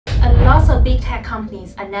Lots of big tech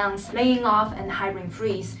companies announced laying off and hiring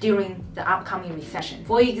freeze during the upcoming recession.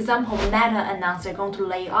 For example, Meta announced they're going to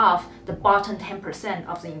lay off the bottom 10%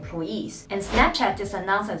 of the employees. And Snapchat just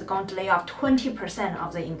announced that they're going to lay off 20%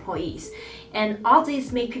 of the employees. And all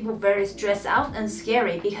these make people very stressed out and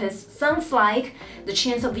scary because sounds like the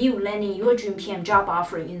chance of you landing your dream PM job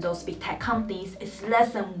offer in those big tech companies is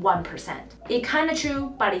less than 1%. It's kind of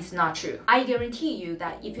true, but it's not true. I guarantee you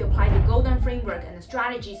that if you apply the golden framework and the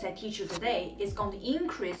strategies I teach you today, it's going to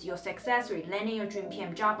increase your success rate landing your dream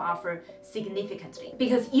PM job offer significantly.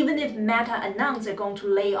 Because even if Meta announced they're going to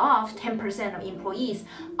lay off 10% of employees,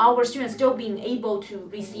 our students still being able to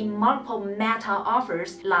receive multiple Meta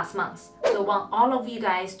offers last month. So I want all of you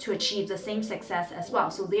guys to achieve the same success as well.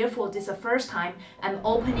 So therefore, this is the first time I'm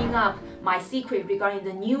opening up my secret regarding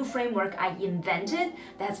the new framework I invented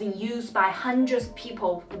that has been used by hundreds of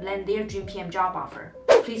people who land their dream PM job offer.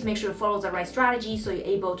 Please make sure to follow the right strategy so you're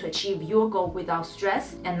able to achieve your goal without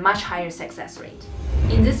stress and much higher success rate.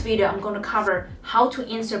 In this video, I'm going to cover how to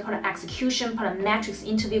answer product execution, product metrics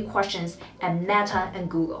interview questions at Meta and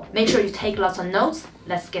Google. Make sure you take lots of notes.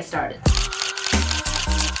 Let's get started.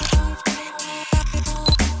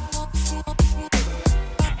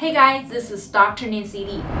 Hey guys, this is Dr. Nancy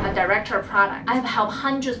Lee, a director of product. I have helped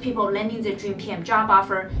hundreds of people landing their dream PM job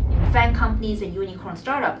offer in FAANG companies and unicorn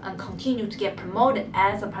startups and continue to get promoted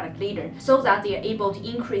as a product leader so that they are able to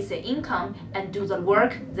increase their income and do the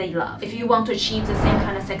work they love. If you want to achieve the same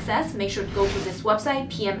kind of success, make sure to go to this website,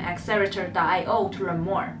 pmaccelerator.io, to learn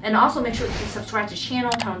more. And also make sure to subscribe to the channel,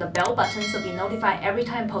 turn on the bell button so be notified every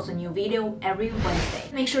time I post a new video every Wednesday.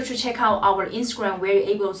 Make sure to check out our Instagram where you're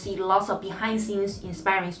able to see lots of behind the scenes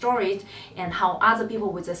inspiring stories and how other people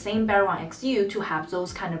with the same background as you to have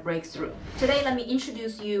those kind of breakthrough. Today, let me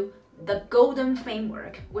introduce you the golden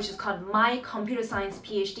framework, which is called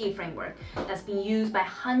MYCSPHD Framework, that's been used by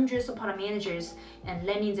hundreds of product managers and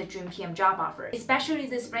landing the dream PM job offer. Especially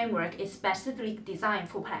this framework is specifically designed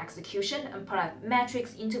for product execution and product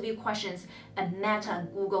metrics, interview questions, and Meta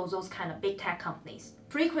and Google, those kind of big tech companies.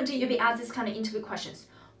 Frequently, you'll be asked this kind of interview questions.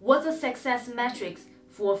 What's the success metrics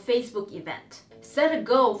for Facebook event? Set a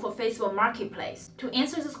goal for Facebook Marketplace. To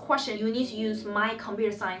answer this question, you need to use My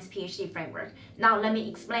Computer Science PhD Framework. Now let me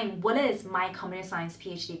explain what is My Computer Science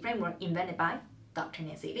PhD Framework invented by Dr.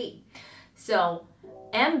 Nancy Lee. So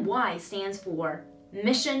MY stands for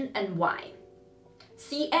mission and why.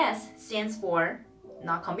 CS stands for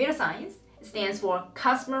not computer science, it stands for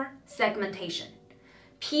customer segmentation.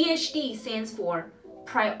 PhD stands for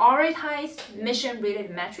prioritize mission-related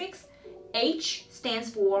metrics. H stands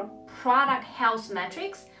for product health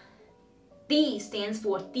metrics. D stands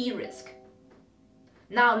for de-risk.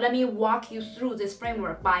 Now let me walk you through this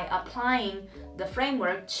framework by applying the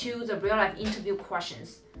framework to the real-life interview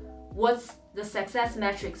questions. What's the success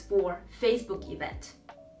metrics for Facebook event?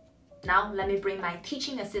 Now let me bring my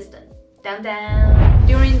teaching assistant. Dun dun.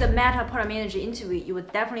 During the Meta Product Manager interview, you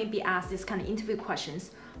would definitely be asked this kind of interview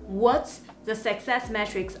questions. What's the success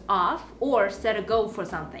metrics of or set a goal for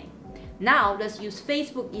something? Now let's use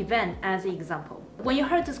Facebook event as an example. When you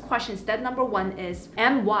heard this question, step number one is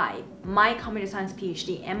MY, My Computer Science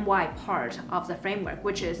PhD, MY part of the framework,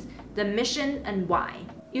 which is the mission and why.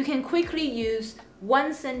 You can quickly use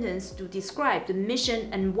one sentence to describe the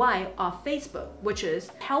mission and why of Facebook, which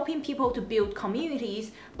is helping people to build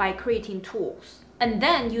communities by creating tools. And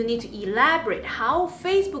then you need to elaborate how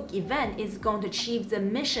Facebook event is going to achieve the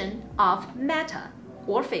mission of Meta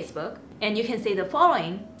or Facebook. And you can say the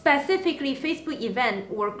following. Specifically, Facebook events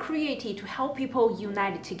were created to help people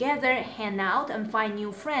unite together, hang out, and find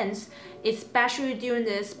new friends. Especially during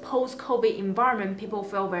this post-COVID environment, people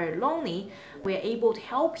feel very lonely. We're able to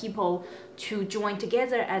help people to join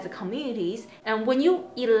together as communities. And when you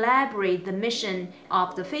elaborate the mission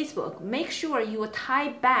of the Facebook, make sure you tie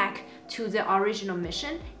back to the original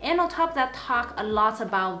mission. And on top of that, talk a lot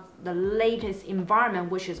about the latest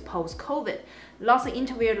environment, which is post-COVID. Lots of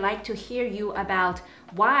interviewers like to hear you about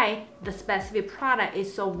why the specific product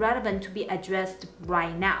is so relevant to be addressed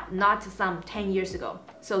right now, not some 10 years ago.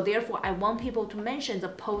 So therefore, I want people to mention the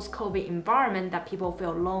post-COVID environment that people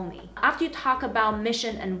feel lonely. After you talk about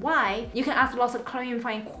mission and why, you can ask lots of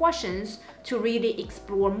clarifying questions to really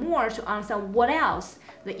explore more to understand what else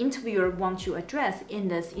the interviewer wants to address in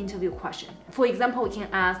this interview question. For example, we can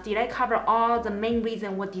ask, did I cover all the main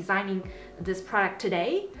reasons we're designing this product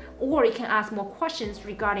today? Or you can ask more questions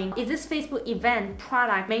regarding, is this Facebook event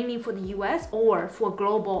product mainly for the US or for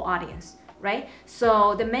global audience, right?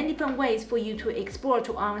 So there are many different ways for you to explore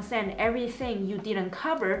to understand everything you didn't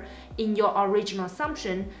cover in your original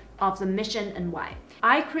assumption of the mission and why.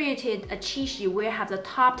 I created a cheat sheet where I have the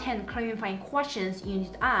top 10 clarifying questions you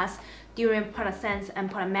need to ask during product sense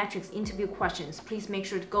and product metrics interview questions. Please make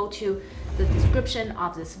sure to go to the description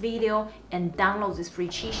of this video and download this free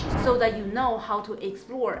cheat sheet so that you know how to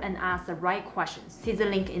explore and ask the right questions. See the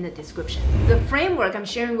link in the description. The framework I'm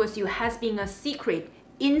sharing with you has been a secret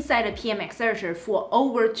inside the PM Accelerator for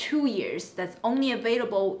over 2 years. That's only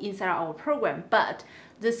available inside our program, but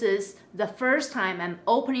this is the first time I'm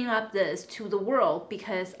opening up this to the world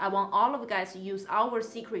because I want all of you guys to use our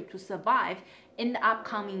secret to survive in the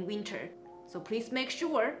upcoming winter. So please make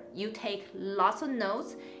sure you take lots of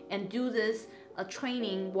notes and do this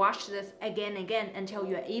training, watch this again and again until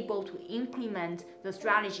you're able to implement the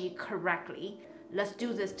strategy correctly. Let's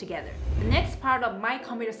do this together. The next part of my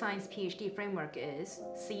computer science PhD framework is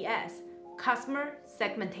CS, customer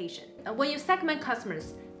segmentation. When you segment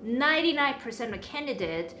customers, 99% of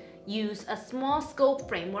candidates use a small scope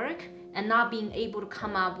framework and not being able to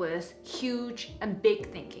come up with huge and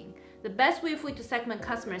big thinking. The best way for you to segment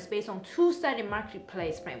customers is based on two-sided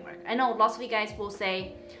marketplace framework. I know lots of you guys will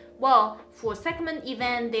say, well, for segment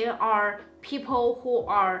event, there are people who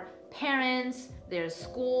are parents, there's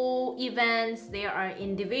school events, there are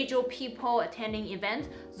individual people attending events.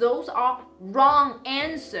 Those are wrong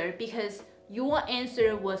answer because your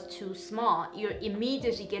answer was too small. You're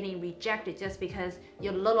immediately getting rejected just because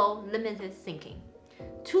you're little limited thinking.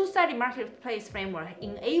 Two-sided marketplace framework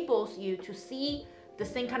enables you to see the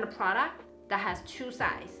same kind of product that has two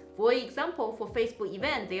sides. For example, for Facebook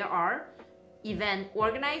event, there are event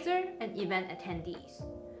organizer and event attendees.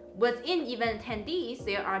 Within event attendees,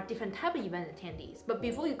 there are different types of event attendees. But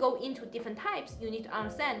before you go into different types, you need to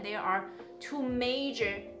understand there are two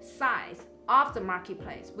major sides of the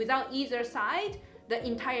marketplace. Without either side, the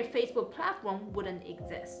entire Facebook platform wouldn't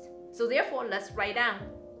exist. So therefore, let's write down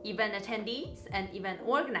event attendees and event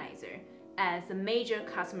organizer as the major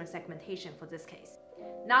customer segmentation for this case.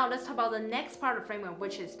 Now let's talk about the next part of the framework,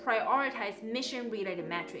 which is prioritize mission-related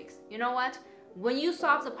metrics. You know what? When you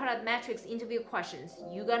solve the product metrics interview questions,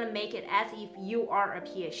 you're gonna make it as if you are a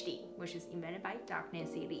PhD, which is invented by Dr.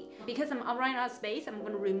 Nancy Lee. Because I'm running out of space, I'm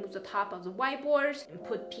gonna remove the top of the whiteboard and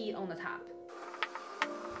put P on the top.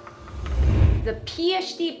 The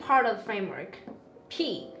PhD part of the framework,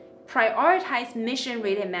 P, prioritize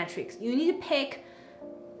mission-related metrics. You need to pick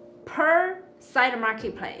per site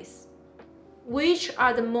marketplace, which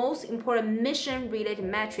are the most important mission-related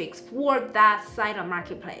metrics for that site or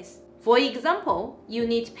marketplace. For example, you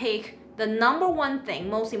need to pick the number one thing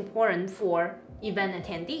most important for event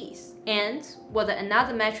attendees and what are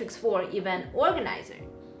another metrics for event organizer.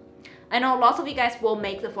 I know lots of you guys will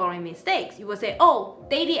make the following mistakes. You will say, oh,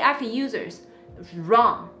 daily active users.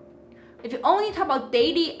 Wrong. If you only talk about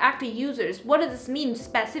daily active users, what does this mean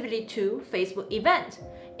specifically to Facebook event?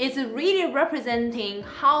 Is it really representing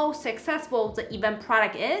how successful the event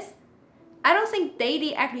product is? I don't think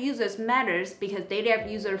daily active users matters because daily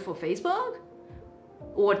active user for Facebook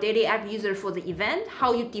or daily active user for the event,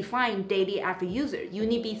 how you define daily active user, you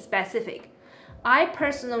need to be specific. I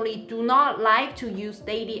personally do not like to use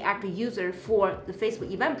daily active user for the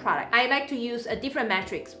Facebook event product. I like to use a different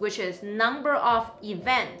metrics, which is number of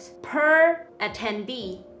events per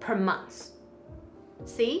attendee per month.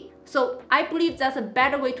 See? So I believe that's a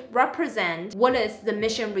better way to represent what is the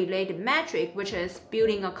mission-related metric, which is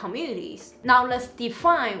building a communities. Now let's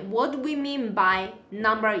define what we mean by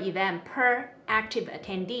number of event per active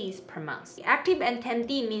attendees per month. Active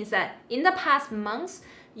attendee means that in the past months,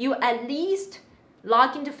 you at least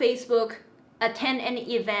log into Facebook, attend an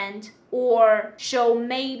event, or show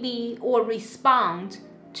maybe or respond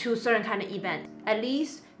to certain kind of event. At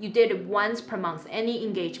least you did it once per month, any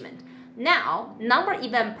engagement. Now, number of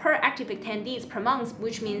event per active attendees per month,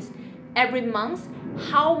 which means every month,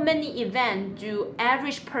 how many events do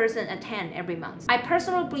average person attend every month? I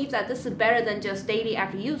personally believe that this is better than just daily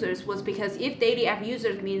active users, was because if daily active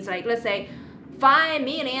users means like, let's say 5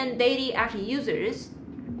 million daily active users,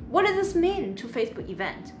 what does this mean to Facebook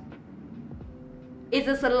event? Is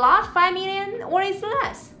this a lot, 5 million, or is it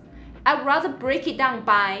less? I'd rather break it down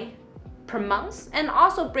by per month and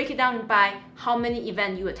also break it down by how many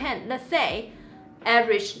events you attend. Let's say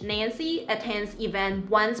average Nancy attends event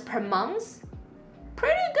once per month.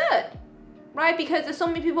 Pretty good, right? Because there's so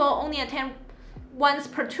many people only attend once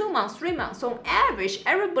per 2 months, 3 months. So on average,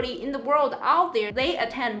 everybody in the world out there, they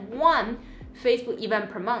attend one Facebook event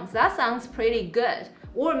per month. That sounds pretty good.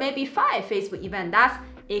 Or maybe 5 Facebook events. That's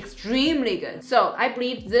extremely good. So I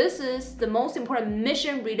believe this is the most important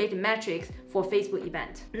mission-related metrics for Facebook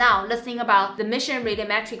event. Now let's think about the mission-related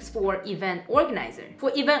metrics for event organizer.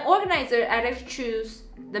 For event organizer, I like to choose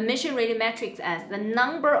the mission-related metrics as the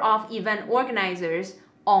number of event organizers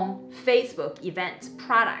on Facebook event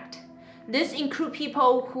product. This includes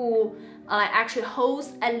people who actually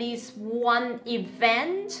host at least one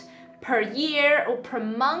event per year or per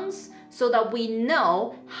month, so that we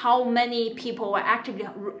know how many people are actively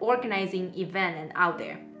organizing event and out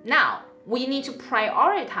there. Now, we need to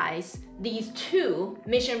prioritize these two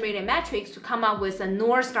mission-related metrics to come up with a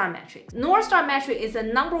North Star metric. North Star metric is the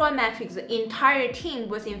number one metric the entire team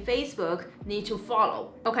within Facebook need to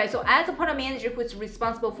follow. Okay, so as a product manager who is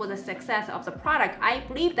responsible for the success of the product, I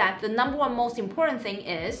believe that the number one most important thing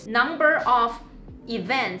is number of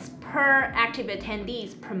events per active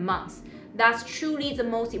attendees per month. That's truly the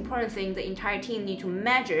most important thing the entire team need to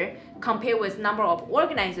measure compared with number of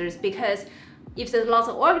organizers, because if there's lots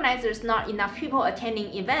of organizers, not enough people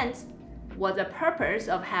attending events, what's the purpose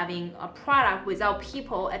of having a product without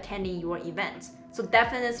people attending your events? So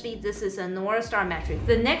definitely this is a North Star metric.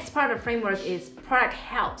 The next part of the framework is product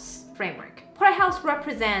health framework. Product health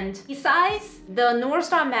represents, besides the North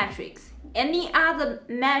Star metrics, any other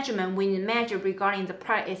measurement we measure regarding the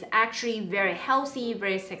product is actually very healthy,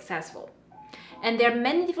 very successful. And there are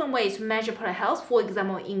many different ways to measure product health. For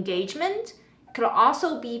example, engagement could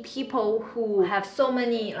also be people who have so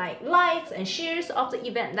many likes and shares of the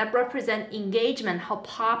event that represent engagement, how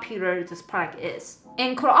popular this product is.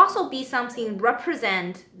 And could also be something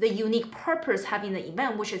represent the unique purpose having the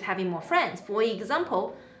event, which is having more friends. For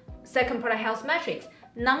example, second product health metrics,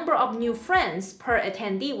 number of new friends per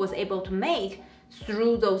attendee was able to make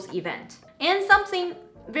through those events. And something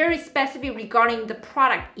very specific regarding the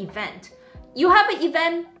product event. You have an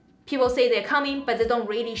event, people say they're coming, but they don't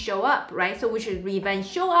really show up, right? So which is event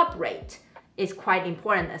show up rate is quite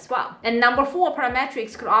important as well. And number 4 product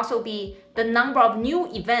metrics could also be the number of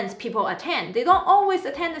new events people attend. They don't always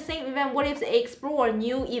attend the same event. What if they explore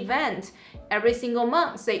new events every single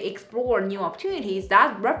month? They explore new opportunities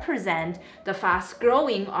that represent the fast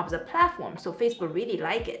growing of the platform. So Facebook really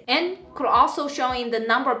like it. And could also showing the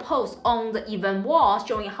number of posts on the event wall,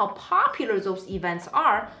 showing how popular those events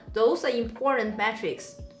are. Those are important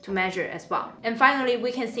metrics to measure as well. And finally,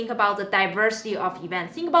 we can think about the diversity of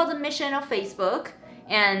events. Think about the mission of Facebook,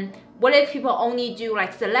 and what if people only do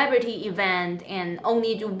celebrity event and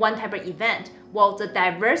only do one type of event? Well, the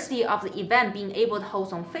diversity of the event being able to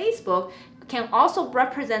host on Facebook can also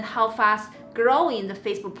represent how fast growing the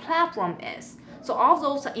Facebook platform is. So all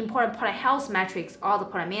those are important product health metrics all the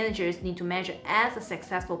product managers need to measure as a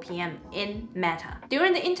successful PM in Meta.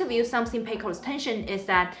 During the interview, something pay close attention is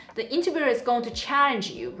that the interviewer is going to challenge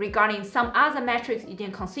you regarding some other metrics you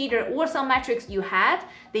didn't consider or some metrics you had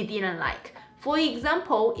they didn't like. For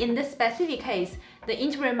example, in this specific case, the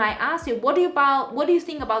interviewer might ask you, what do you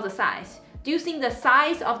think about the size? Do you think the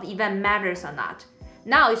size of the event matters or not?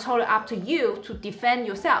 Now it's totally up to you to defend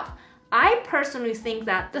yourself. I personally think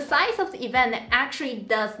that the size of the event actually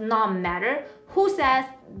does not matter. Who says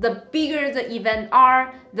the bigger the event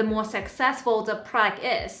are, the more successful the product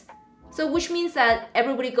is? So which means that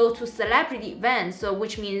everybody goes to celebrity events, so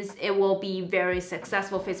which means it will be very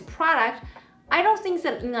successful Facebook product. I don't think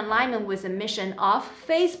that in alignment with the mission of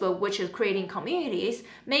Facebook, which is creating communities.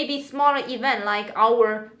 Maybe smaller event like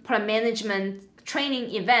our product management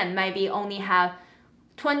training event maybe only have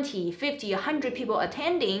 20, 50, 100 people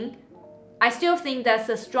attending. I still think that's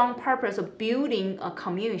a strong purpose of building a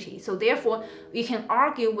community. So therefore, you can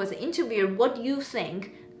argue with the interviewer, what do you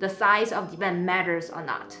think the size of the event matters or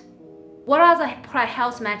not? What are the product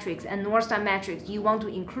health metrics and North Star metrics you want to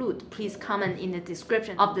include? Please comment in the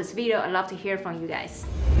description of this video. I'd love to hear from you guys.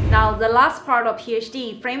 Now, the last part of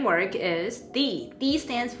PhD framework is D. D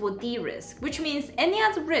stands for D-risk, which means any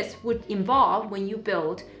other risk would involve when you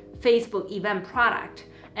build Facebook event product.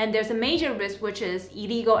 And there's a major risk, which is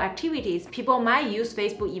illegal activities. People might use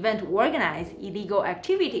Facebook event to organize illegal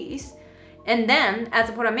activities. And then as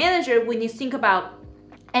a product manager, we need to think about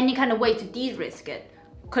any kind of way to de-risk it.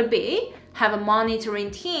 Could be have a monitoring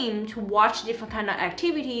team to watch different kind of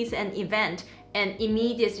activities and event and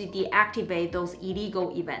immediately deactivate those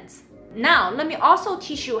illegal events. Now, let me also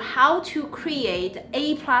teach you how to create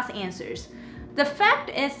A+ answers. The fact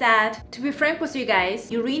is that, to be frank with you guys,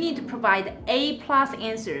 you really need to provide A+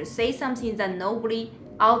 answers, say something that nobody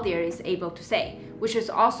out there is able to say, which is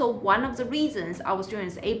also one of the reasons our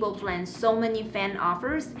students are able to land so many fan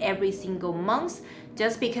offers every single month,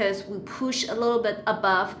 just because we push a little bit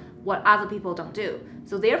above what other people don't do.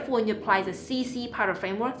 So therefore, you apply the CC part of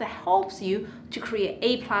framework that helps you to create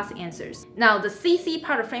A+ answers. Now, the CC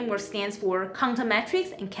part of framework stands for counter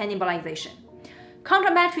metrics and cannibalization.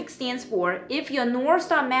 Counter metric stands for if your North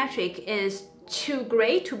Star metric is too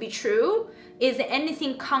great to be true, is there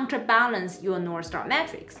anything counterbalance your North Star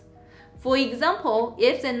metrics? For example,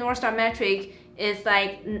 if the North Star metric is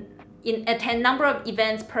like number of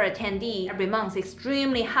events per attendee every month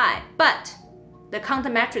extremely high, but the counter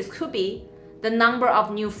metrics could be the number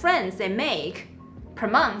of new friends they make per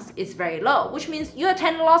month is very low, which means you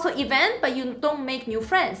attend lots of events but you don't make new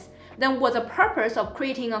friends. Then what's the purpose of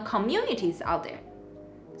creating a communities out there?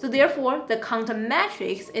 So therefore, the counter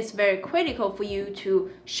metrics is very critical for you to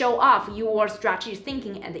show off your strategic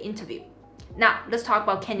thinking at the interview. Now, let's talk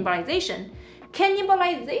about cannibalization.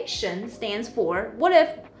 Cannibalization stands for what if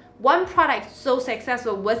one product so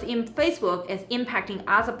successful within Facebook is impacting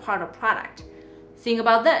other part of product. Think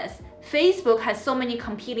about this. Facebook has so many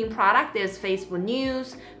competing products. There's Facebook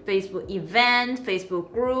News, Facebook Event,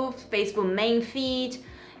 Facebook Groups, Facebook Main Feed.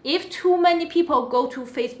 If too many people go to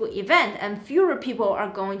Facebook event and fewer people are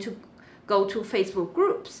going to go to Facebook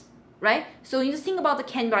groups, right? So you think about the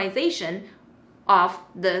cannibalization of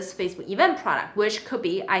this Facebook event product, which could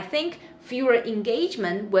be, I think, fewer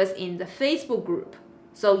engagement within the Facebook group.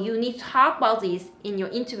 So you need to talk about these in your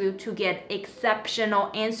interview to get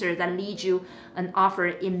exceptional answers that lead you an offer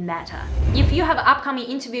in Meta. If you have an upcoming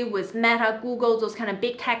interview with Meta, Google, those kind of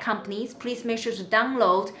big tech companies, please make sure to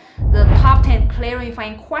download the top 10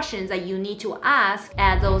 clarifying questions that you need to ask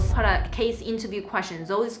at those case interview questions.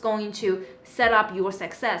 Those is going to set up your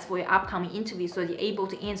success for your upcoming interview so you're able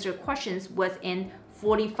to answer questions within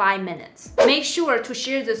 45 minutes. Make sure to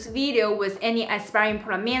share this video with any aspiring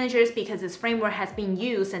product managers because this framework has been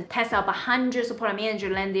used and tested out by hundreds of product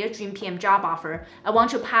managers land their dream PM job offer. I want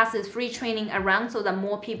to pass this free training around so that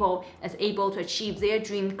more people is able to achieve their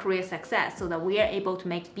dream career success so that we are able to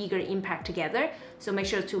make bigger impact together. So make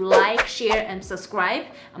sure to like, share, and subscribe.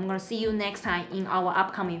 I'm gonna see you next time in our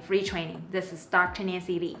upcoming free training. This is Dr.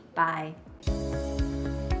 Nancy Lee. Bye.